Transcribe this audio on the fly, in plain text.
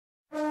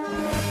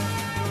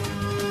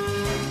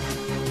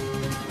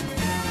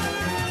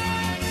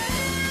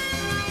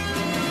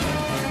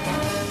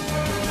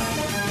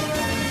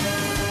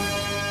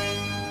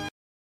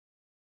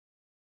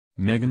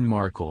Meghan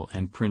Markle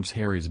and Prince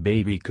Harry's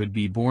baby could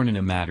be born in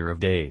a matter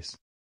of days.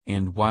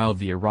 And while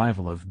the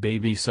arrival of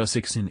baby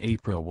Sussex in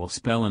April will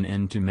spell an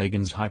end to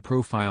Meghan's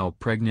high-profile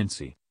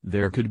pregnancy,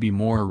 there could be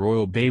more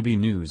royal baby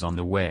news on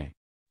the way.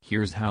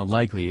 Here's how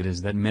likely it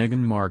is that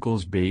Meghan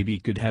Markle's baby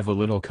could have a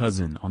little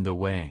cousin on the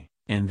way,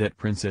 and that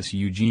Princess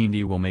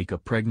Eugenie will make a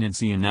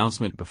pregnancy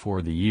announcement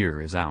before the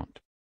year is out.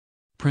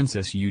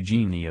 Princess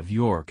Eugenie of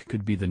York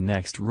could be the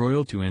next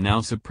royal to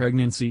announce a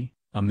pregnancy,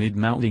 amid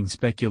mounting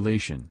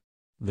speculation.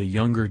 The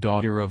younger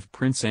daughter of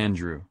Prince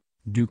Andrew,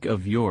 Duke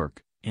of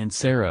York, and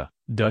Sarah,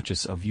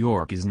 Duchess of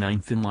York, is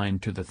ninth in line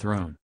to the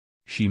throne.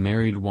 She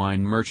married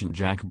wine merchant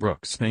Jack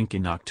Brooksbank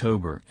in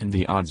October, and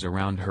the odds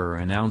around her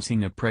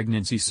announcing a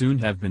pregnancy soon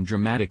have been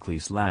dramatically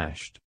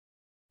slashed.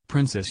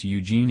 Princess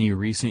Eugenie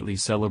recently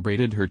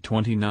celebrated her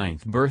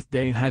 29th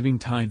birthday, having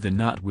tied the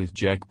knot with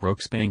Jack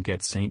Brooksbank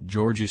at St.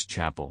 George's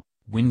Chapel,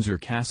 Windsor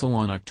Castle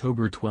on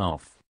October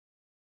 12.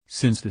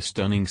 Since the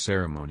stunning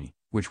ceremony,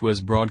 which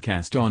was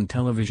broadcast on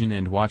television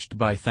and watched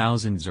by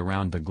thousands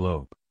around the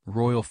globe,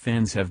 royal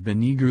fans have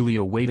been eagerly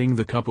awaiting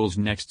the couple's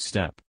next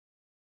step.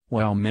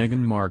 While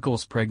Meghan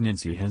Markle's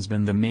pregnancy has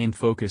been the main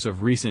focus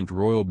of recent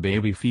royal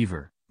baby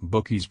fever,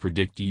 bookies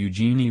predict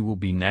Eugenie will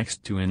be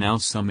next to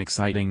announce some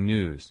exciting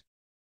news.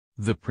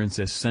 The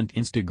princess sent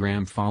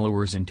Instagram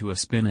followers into a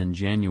spin in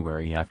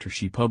January after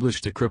she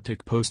published a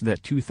cryptic post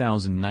that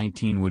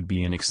 2019 would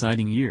be an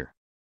exciting year.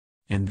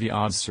 And the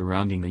odds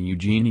surrounding the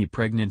Eugenie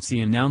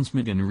pregnancy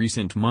announcement in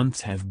recent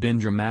months have been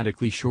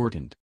dramatically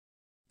shortened.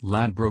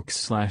 Ladbrokes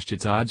slashed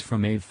its odds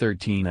from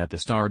A13 at the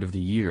start of the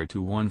year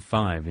to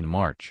 1-5 in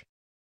March.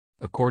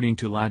 According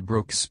to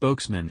Ladbrokes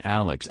spokesman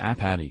Alex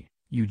Apathy,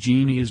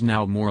 Eugenie is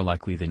now more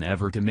likely than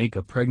ever to make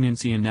a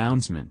pregnancy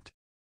announcement.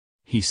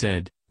 He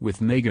said, with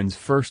Meghan's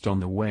first on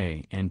the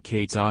way and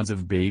Kate's odds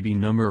of baby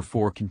number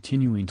 4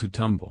 continuing to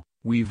tumble,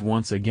 we've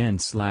once again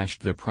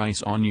slashed the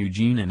price on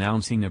Eugenie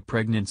announcing a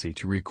pregnancy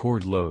to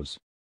record lows.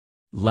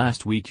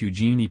 Last week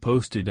Eugenie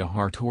posted a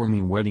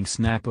heartwarming wedding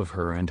snap of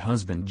her and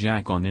husband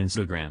Jack on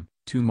Instagram,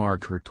 to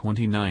mark her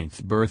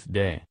 29th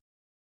birthday.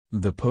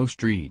 The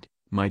post read,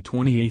 "My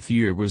 28th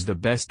year was the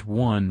best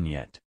one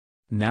yet.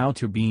 Now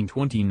to being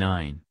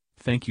 29,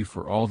 thank you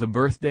for all the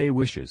birthday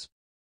wishes."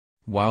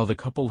 While the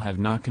couple have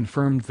not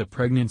confirmed the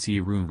pregnancy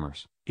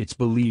rumors, it's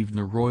believed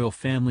the royal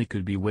family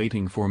could be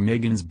waiting for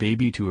Meghan's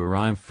baby to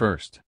arrive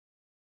first.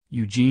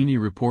 Eugenie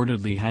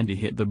reportedly had to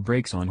hit the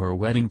brakes on her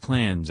wedding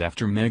plans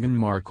after Meghan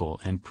Markle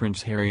and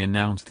Prince Harry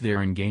announced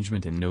their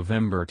engagement in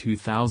November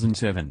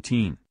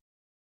 2017.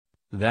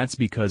 That's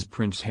because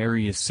Prince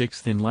Harry is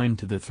 6th in line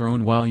to the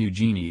throne while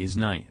Eugenie is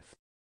 9th.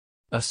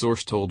 A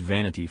source told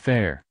Vanity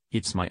Fair,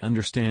 "It's my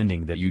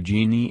understanding that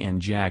Eugenie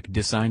and Jack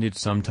decided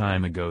some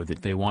time ago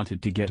that they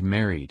wanted to get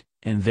married,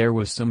 and there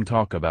was some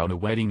talk about a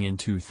wedding in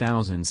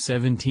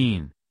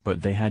 2017,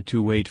 but they had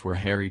to wait for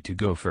Harry to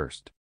go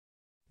first."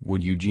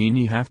 Would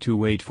Eugenie have to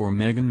wait for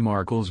Meghan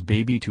Markle's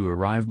baby to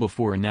arrive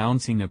before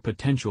announcing a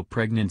potential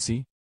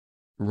pregnancy?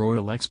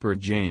 Royal expert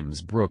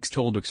James Brooks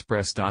told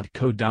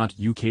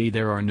Express.co.uk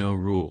there are no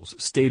rules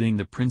stating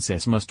the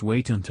princess must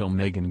wait until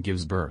Meghan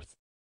gives birth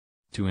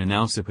to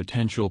announce a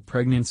potential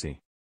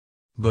pregnancy.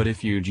 But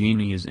if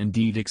Eugenie is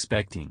indeed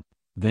expecting,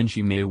 then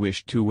she may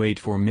wish to wait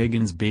for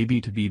Meghan's baby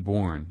to be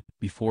born,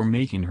 before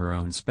making her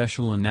own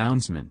special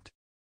announcement.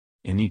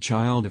 Any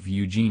child of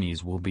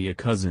Eugenie's will be a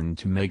cousin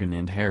to Meghan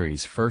and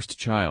Harry's first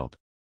child.